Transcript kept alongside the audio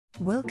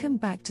Welcome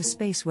back to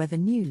Space Weather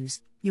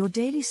News, your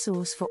daily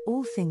source for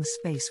all things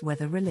space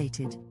weather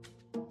related.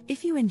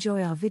 If you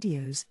enjoy our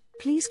videos,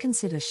 please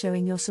consider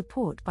showing your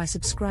support by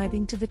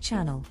subscribing to the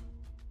channel.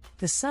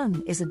 The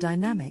Sun is a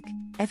dynamic,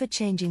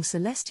 ever-changing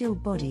celestial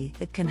body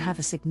that can have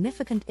a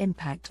significant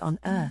impact on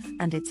Earth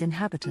and its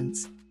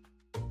inhabitants.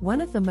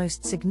 One of the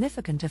most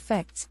significant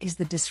effects is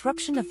the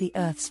disruption of the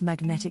Earth's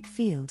magnetic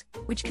field,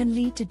 which can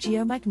lead to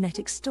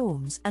geomagnetic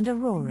storms and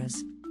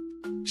auroras.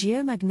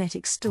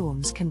 Geomagnetic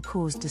storms can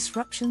cause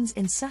disruptions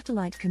in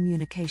satellite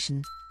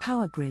communication,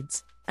 power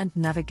grids, and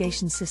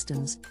navigation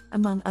systems,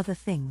 among other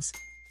things.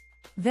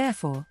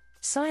 Therefore,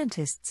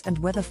 scientists and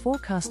weather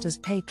forecasters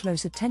pay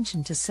close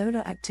attention to solar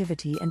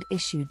activity and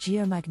issue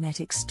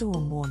geomagnetic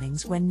storm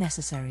warnings when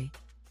necessary.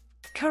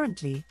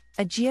 Currently,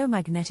 a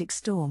geomagnetic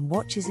storm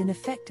watch is in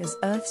effect as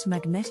Earth's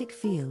magnetic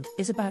field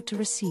is about to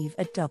receive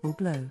a double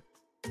blow.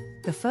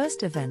 The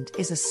first event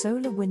is a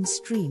solar wind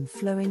stream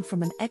flowing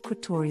from an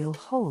equatorial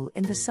hole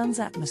in the Sun's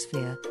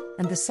atmosphere,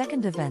 and the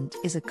second event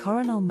is a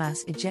coronal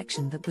mass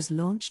ejection that was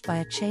launched by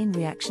a chain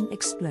reaction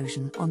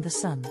explosion on the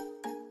Sun.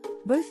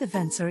 Both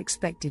events are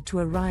expected to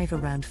arrive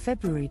around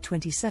February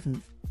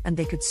 27, and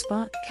they could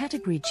spark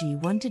Category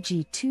G1 to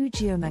G2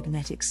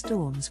 geomagnetic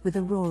storms with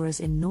auroras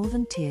in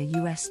northern tier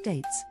US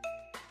states.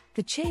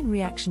 The chain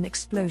reaction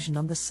explosion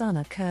on the Sun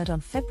occurred on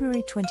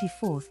February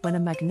 24 when a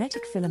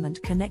magnetic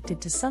filament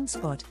connected to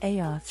sunspot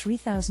AR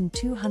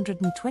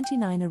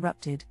 3229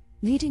 erupted,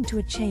 leading to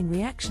a chain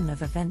reaction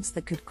of events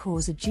that could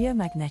cause a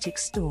geomagnetic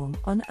storm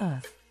on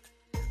Earth.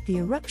 The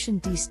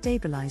eruption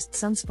destabilized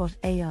sunspot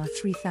AR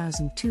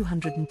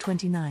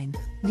 3229,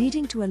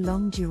 leading to a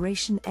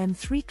long-duration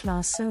M3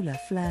 class solar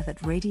flare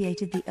that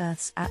radiated the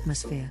Earth's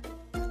atmosphere.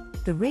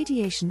 The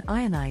radiation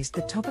ionized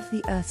the top of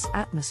the Earth's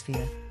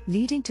atmosphere,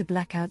 leading to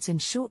blackouts in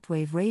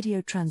shortwave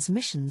radio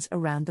transmissions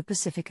around the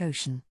Pacific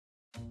Ocean.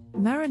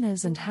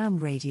 Mariners and ham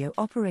radio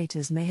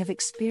operators may have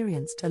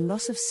experienced a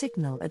loss of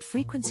signal at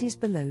frequencies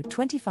below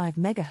 25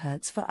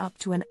 MHz for up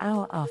to an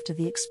hour after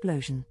the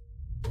explosion.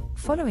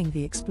 Following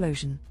the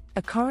explosion,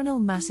 a coronal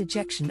mass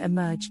ejection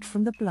emerged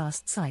from the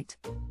blast site.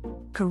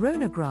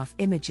 Coronagraph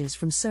images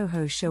from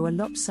SOHO show a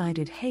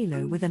lopsided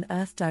halo with an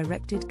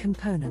Earth-directed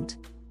component.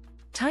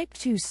 Type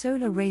 2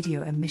 solar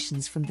radio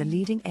emissions from the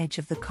leading edge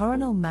of the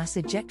coronal mass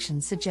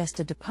ejection suggest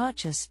a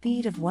departure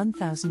speed of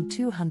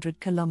 1,200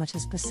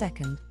 km per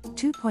second,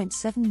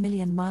 2.7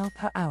 million miles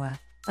per hour,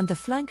 and the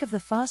flank of the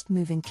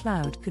fast-moving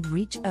cloud could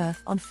reach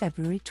Earth on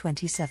February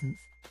 27.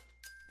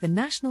 The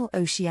National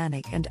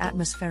Oceanic and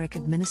Atmospheric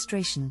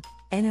Administration,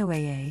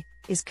 NOAA,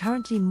 is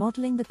currently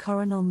modeling the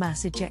coronal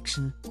mass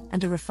ejection,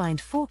 and a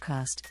refined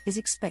forecast is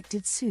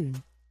expected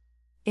soon.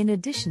 In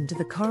addition to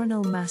the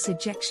coronal mass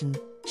ejection,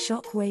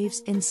 shock waves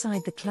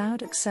inside the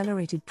cloud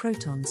accelerated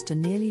protons to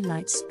nearly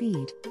light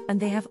speed, and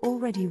they have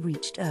already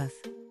reached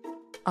Earth.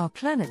 Our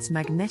planet's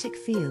magnetic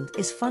field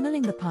is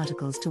funneling the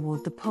particles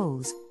toward the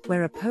poles,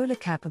 where a polar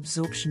cap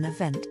absorption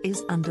event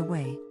is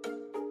underway.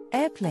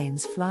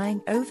 Airplanes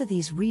flying over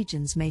these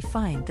regions may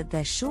find that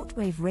their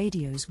shortwave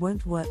radios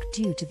won't work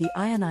due to the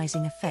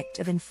ionizing effect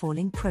of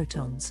infalling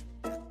protons.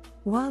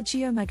 While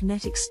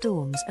geomagnetic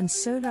storms and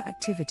solar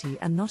activity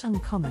are not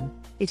uncommon,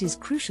 it is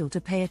crucial to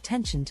pay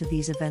attention to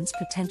these events'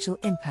 potential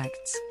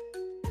impacts.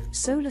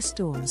 Solar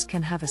storms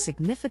can have a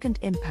significant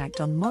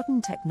impact on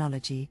modern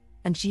technology,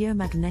 and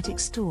geomagnetic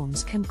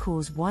storms can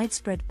cause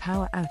widespread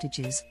power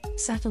outages,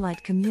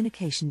 satellite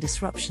communication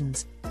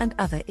disruptions, and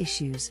other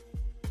issues.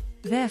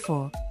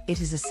 Therefore,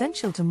 it is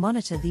essential to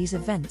monitor these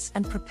events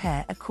and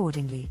prepare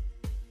accordingly.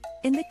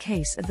 In the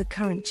case of the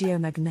current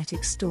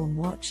geomagnetic storm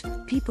watch,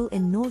 people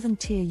in northern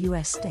tier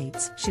US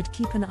states should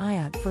keep an eye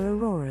out for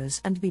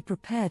auroras and be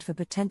prepared for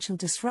potential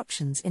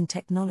disruptions in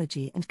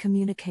technology and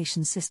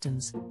communication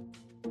systems.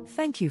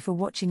 Thank you for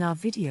watching our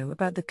video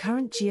about the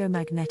current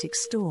geomagnetic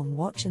storm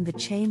watch and the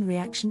chain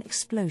reaction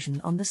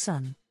explosion on the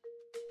Sun.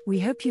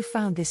 We hope you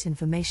found this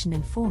information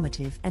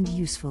informative and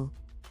useful.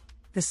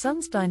 The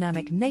Sun's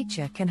dynamic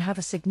nature can have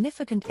a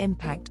significant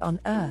impact on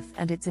Earth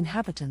and its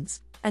inhabitants,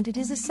 and it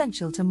is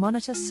essential to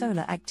monitor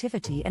solar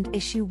activity and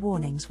issue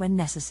warnings when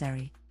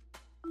necessary.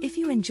 If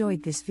you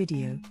enjoyed this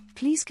video,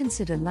 please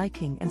consider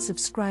liking and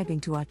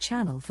subscribing to our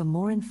channel for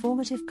more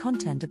informative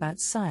content about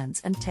science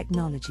and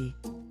technology.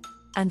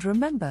 And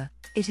remember,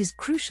 it is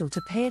crucial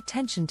to pay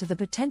attention to the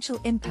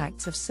potential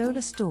impacts of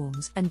solar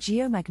storms and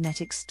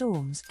geomagnetic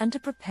storms and to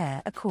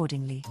prepare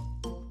accordingly.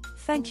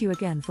 Thank you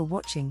again for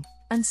watching,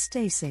 and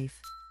stay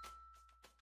safe.